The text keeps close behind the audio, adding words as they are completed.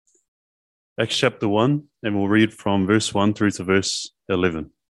Acts chapter 1, and we'll read from verse 1 through to verse 11.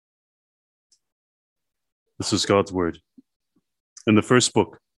 This is God's word. In the first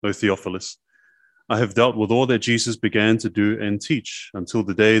book, O Theophilus, I have dealt with all that Jesus began to do and teach until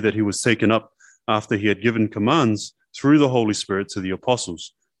the day that he was taken up after he had given commands through the Holy Spirit to the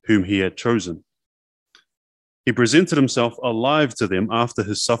apostles whom he had chosen. He presented himself alive to them after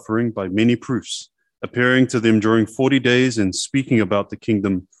his suffering by many proofs, appearing to them during 40 days and speaking about the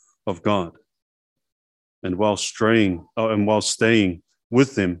kingdom of God. And while staying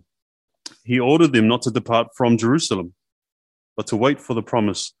with them, he ordered them not to depart from Jerusalem, but to wait for the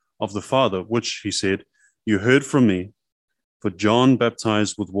promise of the Father, which, he said, you heard from me, for John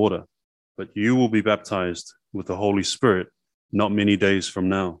baptized with water, but you will be baptized with the Holy Spirit not many days from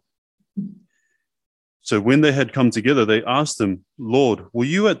now. So when they had come together, they asked him, Lord, will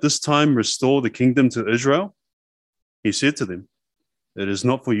you at this time restore the kingdom to Israel? He said to them, it is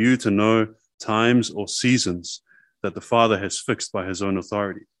not for you to know times or seasons that the Father has fixed by his own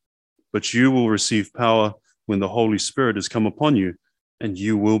authority, but you will receive power when the Holy Spirit has come upon you, and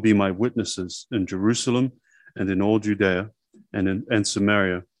you will be my witnesses in Jerusalem and in all Judea and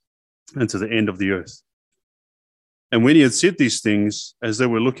Samaria and to the end of the earth. And when he had said these things, as they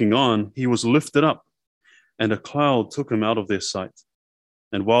were looking on, he was lifted up, and a cloud took him out of their sight.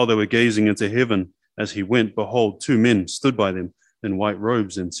 And while they were gazing into heaven as he went, behold, two men stood by them in white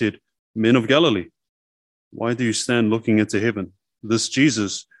robes and said, Men of Galilee, why do you stand looking into heaven? This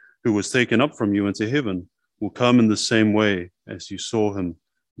Jesus, who was taken up from you into heaven, will come in the same way as you saw him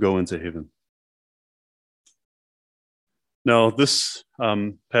go into heaven. Now, this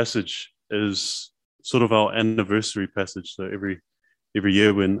passage is sort of our anniversary passage. So every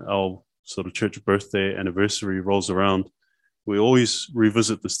year when our sort of church birthday anniversary rolls around, we always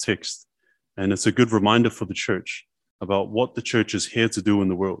revisit this text. And it's a good reminder for the church about what the church is here to do in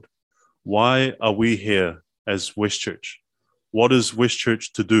the world. Why are we here as West Church? What is West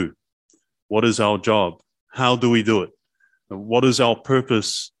Church to do? What is our job? How do we do it? What is our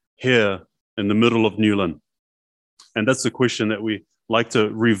purpose here in the middle of Newland? And that's the question that we like to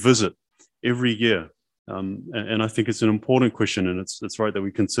revisit every year. And I think it's an important question, and it's right that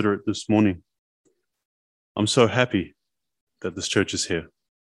we consider it this morning. I'm so happy that this church is here.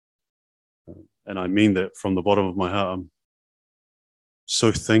 And I mean that from the bottom of my heart. I'm so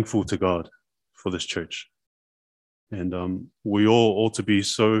thankful to God for this church. And we all ought to be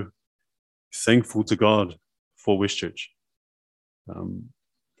so thankful to God for West Church.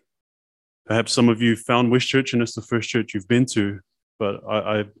 Perhaps some of you found West Church and it's the first church you've been to, but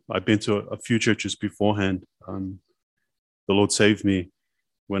I've been to a few churches beforehand. The Lord saved me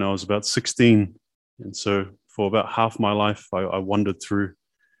when I was about 16. And so for about half my life, I wandered through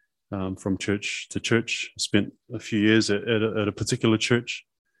from church to church. I spent a few years at a particular church.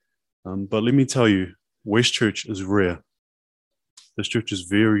 But let me tell you, West Church is rare. This church is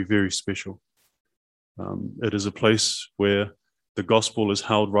very, very special. It is a place where the gospel is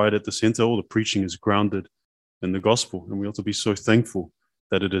held right at the center. All the preaching is grounded in the gospel, and we ought to be so thankful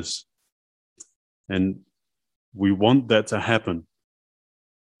that it is. And we want that to happen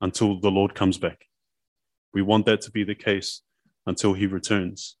until the Lord comes back. We want that to be the case until he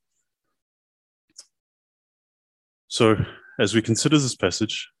returns. So as we consider this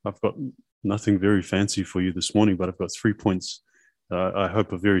passage, I've got nothing very fancy for you this morning, but I've got 3 points I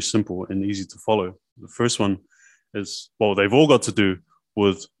hope are very simple and easy to follow. The first one is, well, they've all got to do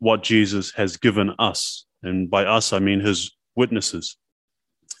with what Jesus has given us. And by us, I mean his witnesses.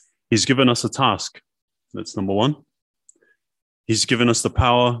 He's given us a task. That's number one. He's given us the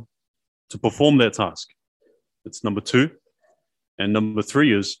power to perform that task. That's number two. And number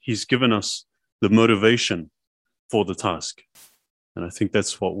three is he's given us the motivation for the task. And I think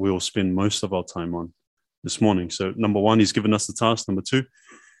that's what we'll spend most of our time on this morning. So number one, he's given us the task. Number two,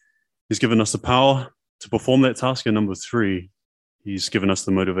 he's given us the power to perform that task. And number three, he's given us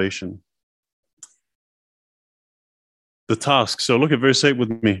the motivation. The task. So look at verse 8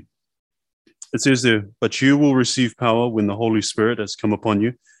 with me. It says there, but you will receive power when the Holy Spirit has come upon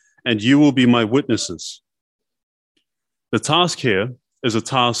you, and you will be my witnesses. The task here is a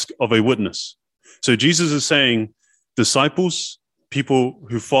task of a witness. So Jesus is saying, disciples, people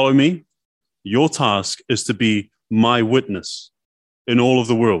who follow me, your task is to be my witness in all of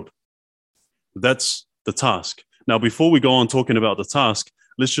the world. That's the task. Now, before we go on talking about the task,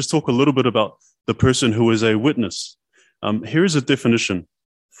 let's just talk a little bit about the person who is a witness. Here is a definition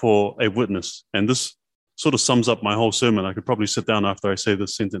for a witness, and this sort of sums up my whole sermon. I could probably sit down after I say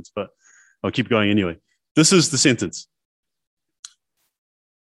this sentence, but I'll keep going anyway. This is the sentence.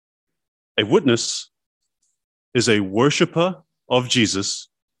 A witness is a worshiper of Jesus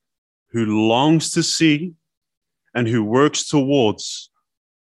who longs to see and who works towards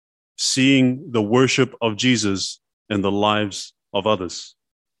seeing the worship of Jesus in the lives of others,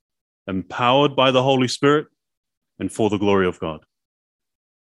 empowered by the Holy Spirit and for the glory of God.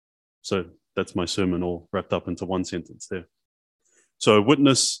 So that's my sermon all wrapped up into one sentence there. So a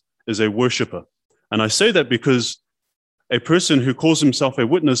witness is a worshiper. And I say that because a person who calls himself a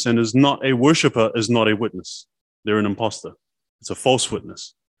witness and is not a worshiper is not a witness. They're an imposter. It's a false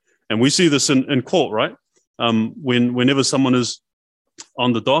witness. And we see this in court, right? Whenever someone is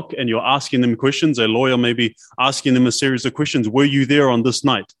on the dock and you're asking them questions, a lawyer may be asking them a series of questions. Were you there on this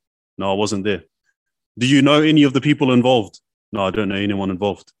night? No, I wasn't there. Do you know any of the people involved? No, I don't know anyone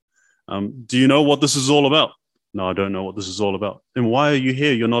involved. Do you know what this is all about? No, I don't know what this is all about. Then why are you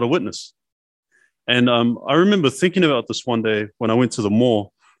here? You're not a witness. And I remember thinking about this one day when I went to the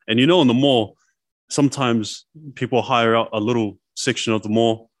mall. And in the mall, sometimes people hire out a little section of the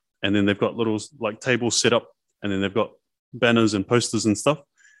mall, and then they've got little tables set up, and then they've got banners and posters and stuff.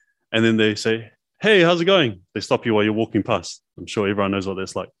 And then they say, hey, how's it going? They stop you while you're walking past. I'm sure everyone knows what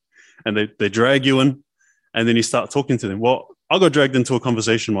that's like. And they drag you in, and then you start talking to them. Well, I got dragged into a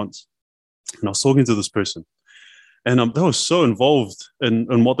conversation once, and I was talking to this person. And they were so involved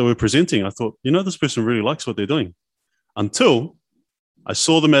in what they were presenting. I thought, this person really likes what they're doing. Until I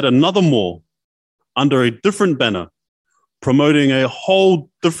saw them at another mall under a different banner, promoting a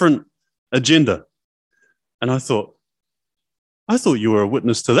whole different agenda. And I thought you were a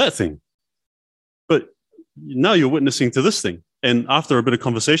witness to that thing. But now you're witnessing to this thing. And after a bit of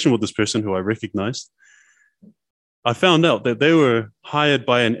conversation with this person who I recognized, I found out that they were hired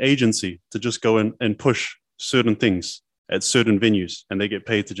by an agency to just go in and push certain things at certain venues, and they get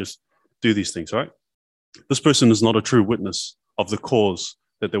paid to just do these things, right? This person is not a true witness of the cause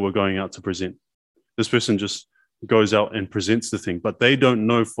that they were going out to present. This person just goes out and presents the thing, but they don't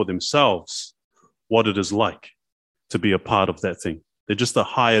know for themselves what it is like to be a part of that thing. They're just a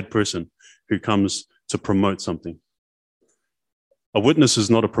hired person who comes to promote something. A witness is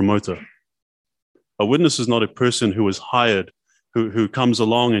not a promoter. A witness is not a person who is hired, who comes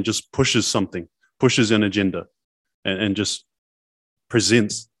along and just pushes something, pushes an agenda, and just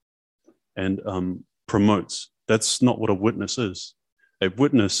presents and promotes. That's not what a witness is. A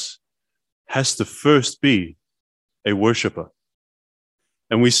witness has to first be a worshiper.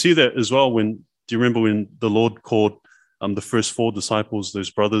 And we see that as well do you remember when the Lord called the first 4 disciples,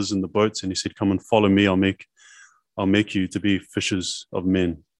 those brothers in the boats, and he said, come and follow me, I'll make you to be fishers of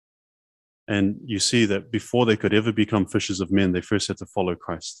men. And you see that before they could ever become fishers of men, they first had to follow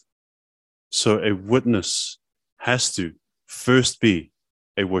Christ. So a witness has to first be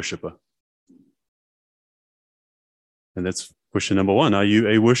a worshiper. And that's question number 1. Are you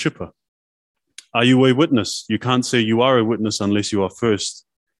a worshiper? Are you a witness? You can't say you are a witness unless you are first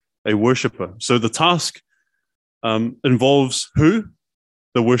a worshiper. So the task involves who?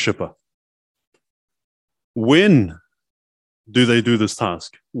 The worshiper. When do they do this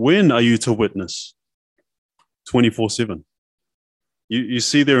task? When are you to witness? 24/7. You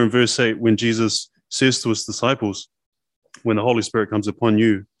see there in verse 8, when Jesus says to his disciples, when the Holy Spirit comes upon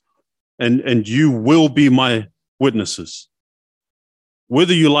you, and you will be my witnesses.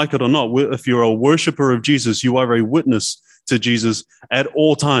 Whether you like it or not, if you're a worshiper of Jesus, you are a witness to Jesus at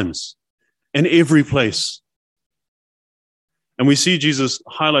all times, in every place. And we see Jesus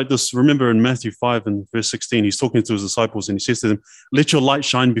highlight this. Remember in Matthew 5 and verse 16, he's talking to his disciples and he says to them, let your light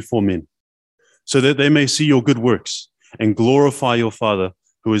shine before men so that they may see your good works and glorify your Father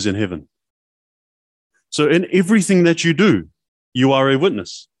who is in heaven. So in everything that you do, you are a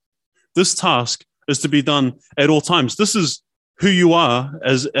witness. This task is to be done at all times. This is who you are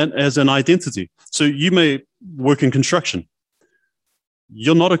as an identity. So you may work in construction.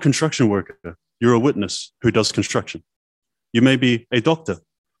 You're not a construction worker. You're a witness who does construction. You may be a doctor.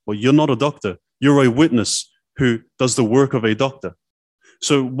 Well, you're not a doctor. You're a witness who does the work of a doctor.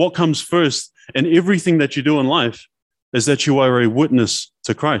 So what comes first in everything that you do in life is that you are a witness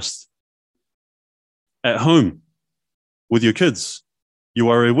to Christ. At home, with your kids, you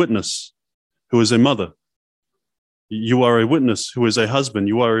are a witness who is a mother. You are a witness who is a husband.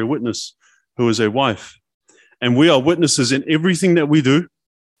 You are a witness who is a wife. And we are witnesses in everything that we do,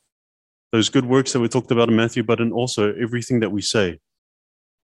 those good works that we talked about in Matthew, but in also everything that we say.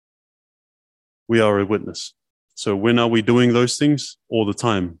 We are a witness. So when are we doing those things? All the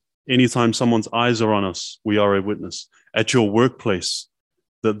time. Anytime someone's eyes are on us, we are a witness. At your workplace,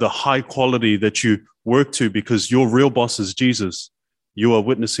 the high quality that you work to because your real boss is Jesus, you are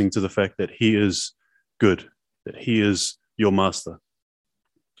witnessing to the fact that he is good, that he is your master.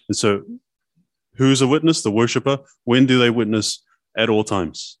 And so who is a witness? The worshiper. When do they witness? At all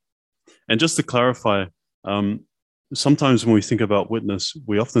times. And just to clarify, sometimes when we think about witness,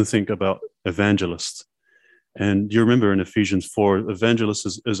 we often think about evangelist. And you remember in Ephesians 4,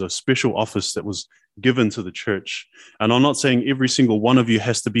 evangelist is a special office that was given to the church. And I'm not saying every single one of you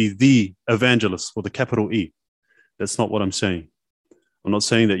has to be the evangelist with a capital E. That's not what I'm saying. I'm not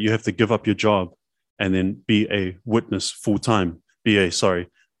saying that you have to give up your job and then be a witness full-time,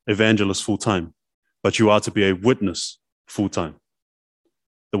 evangelist full-time. But you are to be a witness full-time.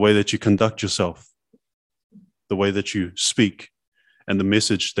 The way that you conduct yourself, the way that you speak, and the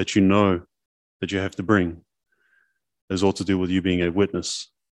message that you know that you have to bring is all to do with you being a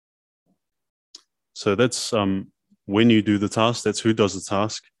witness. So that's when you do the task, that's who does the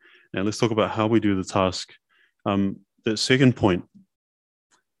task. Now let's talk about how we do the task. The second point,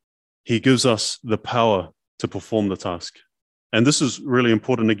 he gives us the power to perform the task. And this is really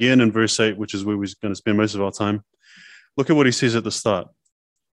important again in verse 8, which is where we're going to spend most of our time. Look at what he says at the start.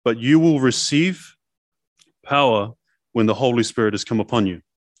 But you will receive power when the Holy Spirit has come upon you.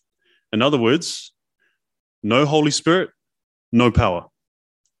 In other words, no Holy Spirit, no power.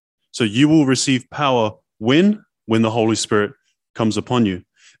 So you will receive power when the Holy Spirit comes upon you.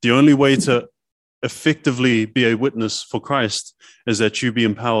 The only way to effectively be a witness for Christ is that you be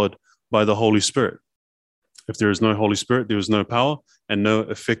empowered by the Holy Spirit. If there is no Holy Spirit, there is no power and no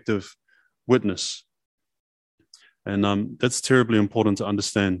effective witness. And that's terribly important to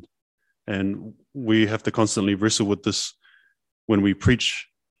understand. And we have to constantly wrestle with this when we preach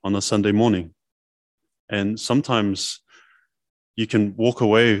on a Sunday morning. And sometimes you can walk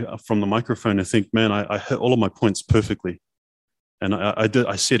away from the microphone and think, man, I hit all of my points perfectly. And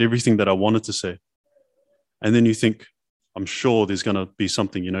I said everything that I wanted to say. And then you think, I'm sure there's going to be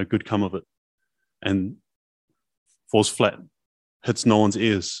something, good come of it. And falls flat, hits no one's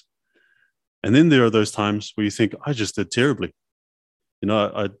ears. And then there are those times where you think, I just did terribly.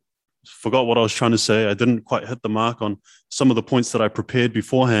 I forgot what I was trying to say. I didn't quite hit the mark on some of the points that I prepared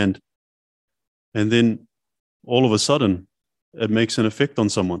beforehand. And then all of a sudden, it makes an effect on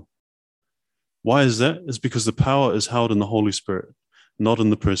someone. Why is that? It's because the power is held in the Holy Spirit, not in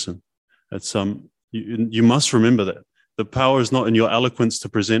the person. It's you must remember that. The power is not in your eloquence to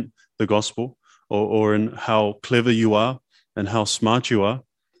present the gospel or in how clever you are and how smart you are,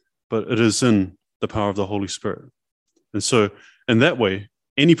 but it is in the power of the Holy Spirit. And so in that way,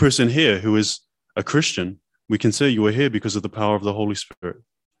 any person here who is a Christian, we can say you are here because of the power of the Holy Spirit.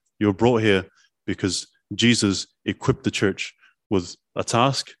 You were brought here because Jesus equipped the church with a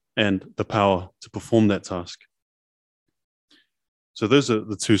task and the power to perform that task. So those are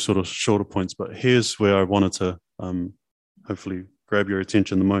the two sort of shorter points, but here's where I wanted to hopefully grab your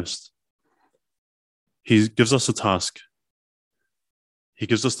attention the most. He gives us a task. He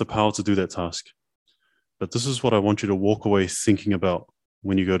gives us the power to do that task. But this is what I want you to walk away thinking about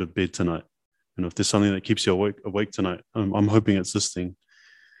when you go to bed tonight. And if there's something that keeps you awake tonight, I'm hoping it's this thing.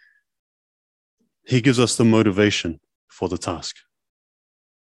 He gives us the motivation for the task.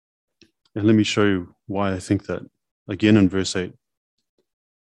 And let me show you why I think that. Again in verse 8.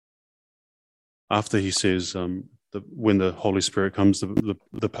 After he says, when the Holy Spirit comes,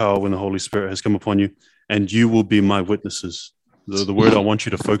 the power when the Holy Spirit has come upon you, and you will be my witnesses. The word I want you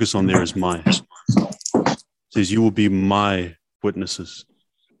to focus on there is my. It says, you will be my witnesses.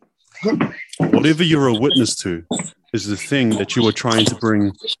 Whatever you're a witness to is the thing that you are trying to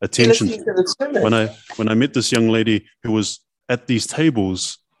bring attention to. When I met this young lady who was at these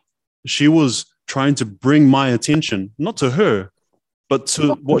tables, she was trying to bring my attention, not to her, but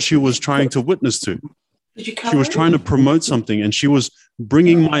to what she was trying to witness to. She was trying to promote something, and she was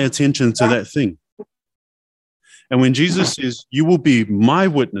bringing my attention to that thing. And when Jesus says, you will be my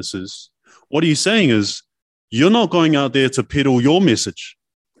witnesses, what he's saying is, you're not going out there to peddle your message.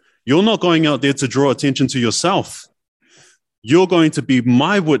 You're not going out there to draw attention to yourself. You're going to be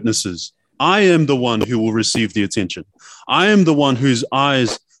my witnesses. I am the one who will receive the attention. I am the one whose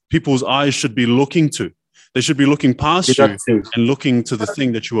eyes, people's eyes should be looking to. They should be looking past you and looking to the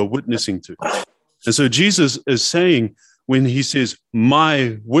thing that you are witnessing to. And so Jesus is saying, when he says,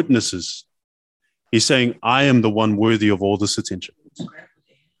 my witnesses, he's saying, I am the one worthy of all this attention.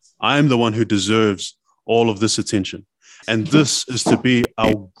 I am the one who deserves all of this attention. And this is to be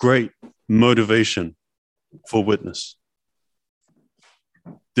our great motivation for witness.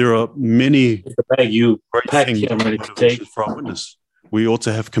 There are many great things for our witness. We ought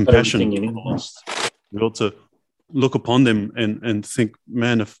to have compassion for the lost. We ought to look upon them and think,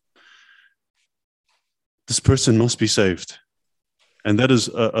 man, if this person must be saved. And that is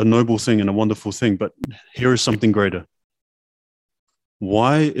a noble thing and a wonderful thing. But here is something greater.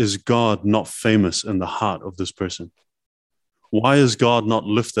 Why is God not famous in the heart of this person? Why is God not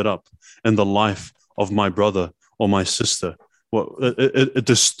lifted up in the life of my brother or my sister? Well, it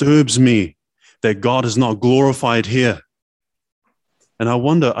disturbs me that God is not glorified here. And I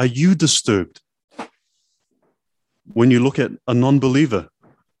wonder, are you disturbed when you look at a non-believer?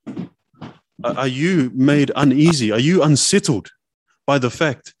 Are you made uneasy? Are you unsettled by the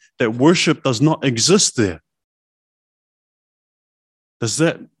fact that worship does not exist there? Does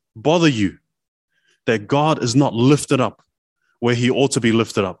that bother you that God is not lifted up where he ought to be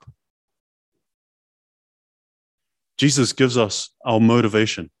lifted up? Jesus gives us our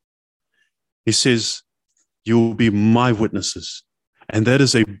motivation. He says, you will be my witnesses. And that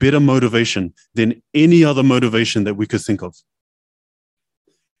is a better motivation than any other motivation that we could think of.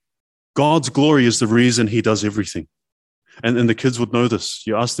 God's glory is the reason he does everything. And the kids would know this.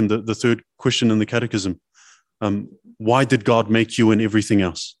 You ask them the third question in the catechism. Why did God make you and everything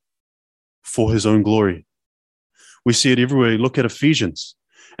else? For his own glory. We see it everywhere. Look at Ephesians.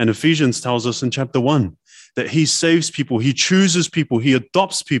 And Ephesians tells us in chapter 1 that he saves people, he chooses people, he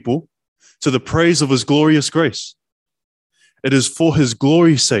adopts people to the praise of his glorious grace. It is for his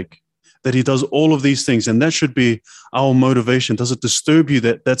glory's sake that he does all of these things. And that should be our motivation. Does it disturb you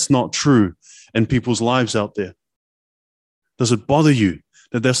that that's not true in people's lives out there? Does it bother you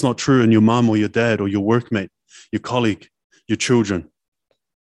that that's not true in your mom or your dad or your workmate, your colleague, your children?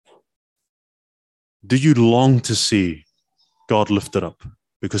 Do you long to see God lifted up?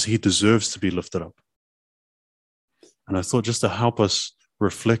 Because he deserves to be lifted up. And I thought just to help us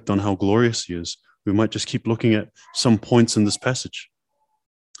reflect on how glorious he is, we might just keep looking at some points in this passage.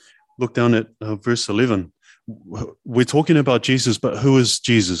 Look down at verse 11. We're talking about Jesus, but who is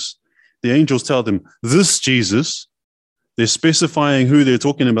Jesus? The angels tell them, this Jesus, they're specifying who they're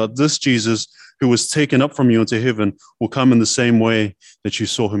talking about. This Jesus who was taken up from you into heaven will come in the same way that you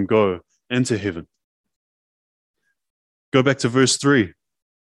saw him go into heaven. Go back to verse 3.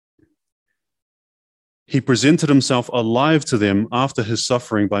 He presented himself alive to them after his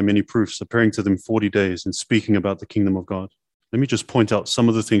suffering by many proofs, appearing to them 40 days and speaking about the kingdom of God. Let me just point out some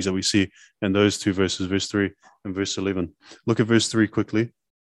of the things that we see in those two verses, verse 3 and verse 11. Look at verse 3 quickly.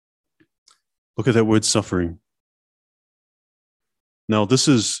 Look at that word suffering. Now, this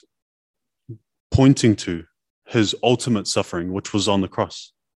is pointing to his ultimate suffering, which was on the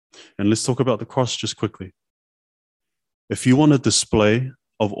cross. And let's talk about the cross just quickly. If you want a display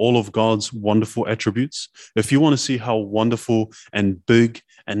of all of God's wonderful attributes, if you want to see how wonderful and big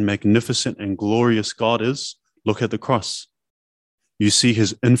and magnificent and glorious God is, look at the cross. You see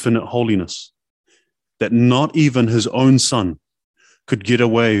his infinite holiness, that not even his own son could get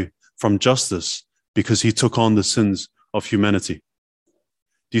away from justice because he took on the sins of humanity.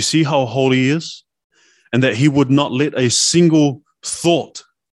 Do you see how holy he is? And that he would not let a single thought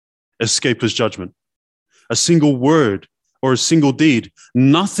escape his judgment, a single word or a single deed.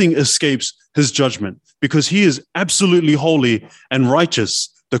 Nothing escapes his judgment because he is absolutely holy and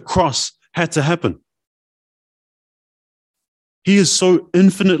righteous. The cross had to happen. He is so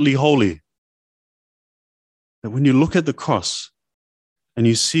infinitely holy that when you look at the cross and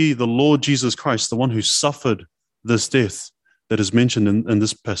you see the Lord Jesus Christ, the one who suffered this death that is mentioned in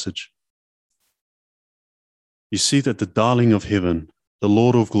this passage, you see that the darling of heaven, the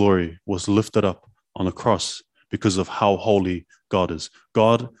Lord of glory, was lifted up on a cross because of how holy God is.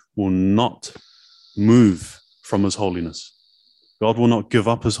 God will not move from his holiness. God will not give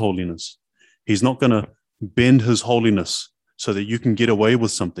up his holiness. He's not going to bend his holiness so that you can get away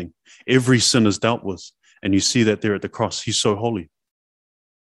with something. Every sin is dealt with, and you see that there at the cross. He's so holy.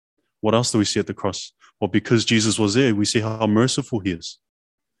 What else do we see at the cross? Well, because Jesus was there, we see how merciful he is.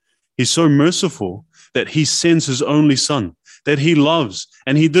 He's so merciful that he sends his only son that he loves,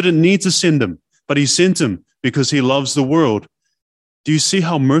 and he didn't need to send him, but he sent him because he loves the world. Do you see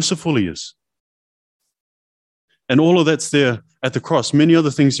how merciful he is? And all of that's there at the cross. Many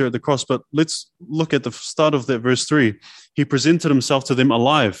other things there at the cross, but let's look at the start of that verse 3. He presented himself to them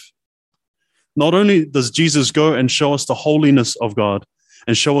alive. Not only does Jesus go and show us the holiness of God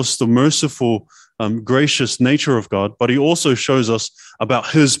and show us the merciful, gracious nature of God, but he also shows us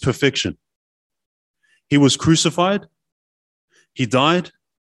about his perfection. He was crucified, he died,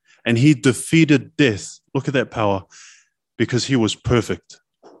 and he defeated death. Look at that power, because he was perfect.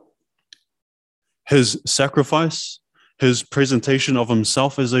 His sacrifice, his presentation of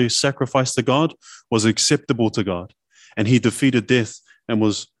himself as a sacrifice to God was acceptable to God. And he defeated death and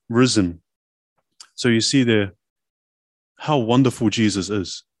was risen. So you see there how wonderful Jesus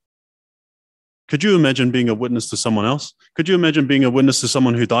is. Could you imagine being a witness to someone else? Could you imagine being a witness to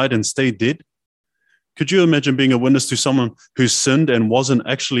someone who died and stayed dead? Could you imagine being a witness to someone who sinned and wasn't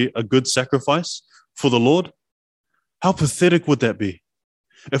actually a good sacrifice for the Lord? How pathetic would that be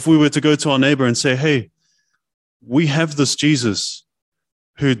if we were to go to our neighbor and say, hey, we have this Jesus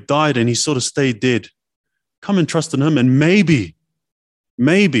who died and he sort of stayed dead. Come and trust in him, and maybe,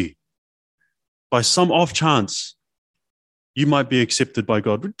 by some off chance, you might be accepted by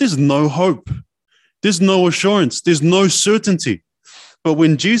God. But there's no hope. There's no assurance. There's no certainty. But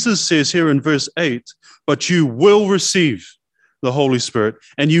when Jesus says here in verse 8, but you will receive the Holy Spirit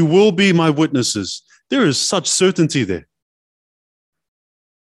and you will be my witnesses, there is such certainty there.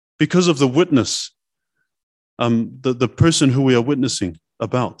 Because of the witness, the person who we are witnessing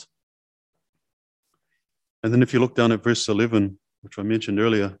about. And then if you look down at verse 11, which I mentioned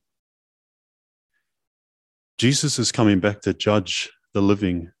earlier, Jesus is coming back to judge the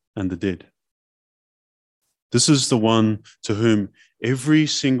living and the dead. This is the one to whom every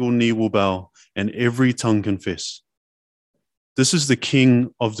single knee will bow and every tongue confess. This is the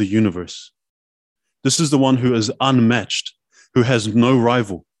King of the universe. This is the one who is unmatched, who has no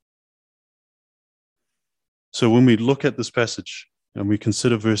rival. So when we look at this passage and we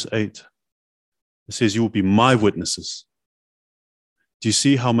consider verse 8, it says, you will be my witnesses. Do you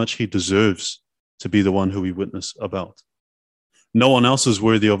see how much he deserves to be the one who we witness about? No one else is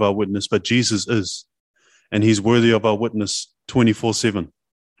worthy of our witness, but Jesus is. And he's worthy of our witness 24/7.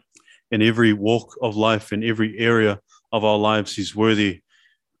 In every walk of life, in every area of our lives, he's worthy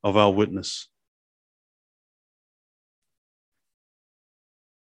of our witness.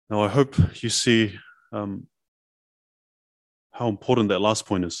 Now, I hope you see how important that last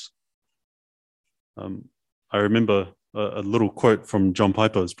point is. I remember a little quote from John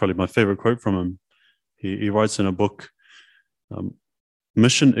Piper. It's probably my favorite quote from him. He writes in a book,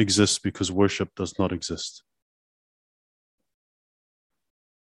 mission exists because worship does not exist.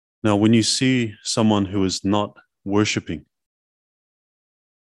 Now, when you see someone who is not worshiping,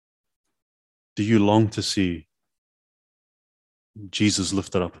 do you long to see Jesus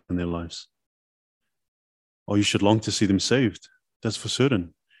lifted up in their lives? Or you should long to see them saved. That's for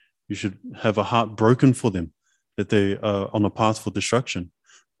certain. You should have a heart broken for them, that they are on a path for destruction.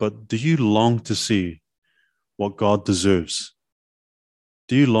 But do you long to see what God deserves?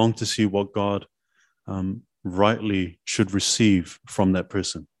 Do you long to see what God rightly should receive from that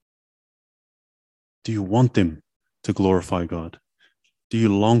person? Do you want them to glorify God? Do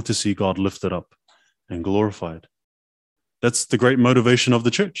you long to see God lifted up and glorified? That's the great motivation of the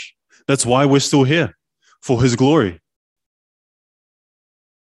church. That's why we're still here, for his glory.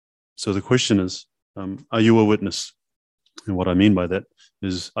 So the question is, are you a witness? And what I mean by that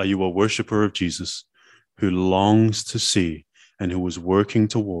is, are you a worshiper of Jesus who longs to see and who is working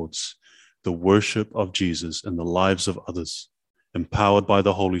towards the worship of Jesus in the lives of others, empowered by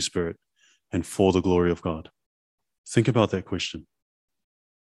the Holy Spirit and for the glory of God? Think about that question.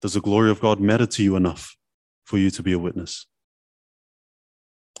 Does the glory of God matter to you enough for you to be a witness?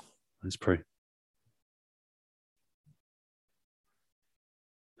 Let's pray.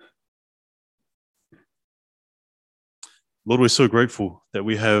 Lord, we're so grateful that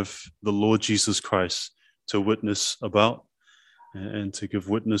we have the Lord Jesus Christ to witness about and to give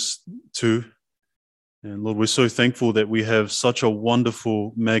witness to. And Lord, we're so thankful that we have such a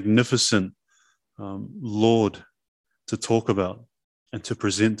wonderful, magnificent Lord to talk about and to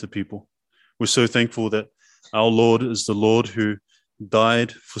present to people. We're so thankful that our Lord is the Lord who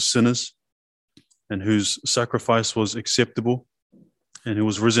died for sinners and whose sacrifice was acceptable and who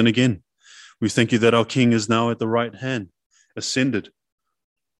was risen again. We thank you that our King is now at the right hand, ascended.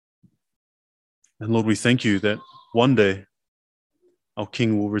 And Lord, we thank you that one day our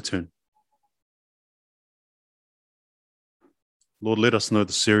King will return. Lord, let us know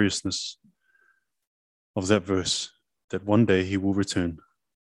the seriousness of that verse, that one day he will return.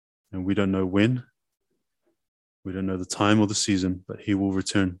 And we don't know when, we don't know the time or the season, but he will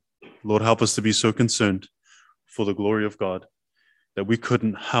return. Lord, help us to be so concerned for the glory of God that we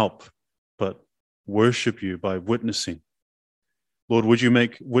couldn't help but worship you by witnessing. Lord, would you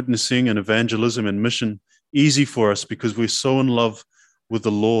make witnessing and evangelism and mission easy for us, because we're so in love with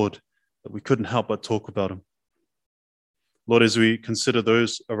the Lord that we couldn't help but talk about him. Lord, as we consider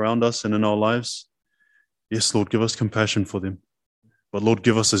those around us and in our lives, yes, Lord, give us compassion for them. But Lord,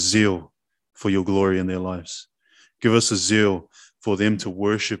 give us a zeal for your glory in their lives. Give us a zeal for them to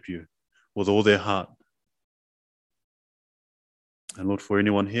worship you with all their heart. And Lord, for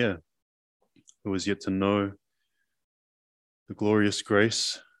anyone here who is yet to know the glorious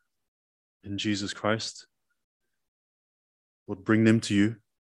grace in Jesus Christ, Lord, bring them to you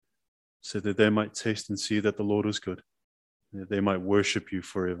so that they might taste and see that the Lord is good, and that they might worship you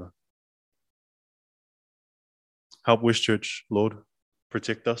forever. Help West Church, Lord,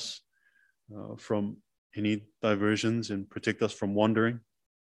 protect us from any diversions, and protect us from wandering.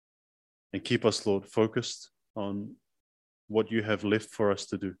 And keep us, Lord, focused on what you have left for us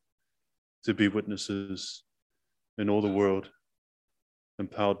to be witnesses in all the world,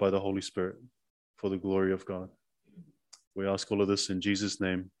 empowered by the Holy Spirit for the glory of God. We ask all of this in Jesus'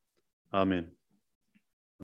 name. Amen.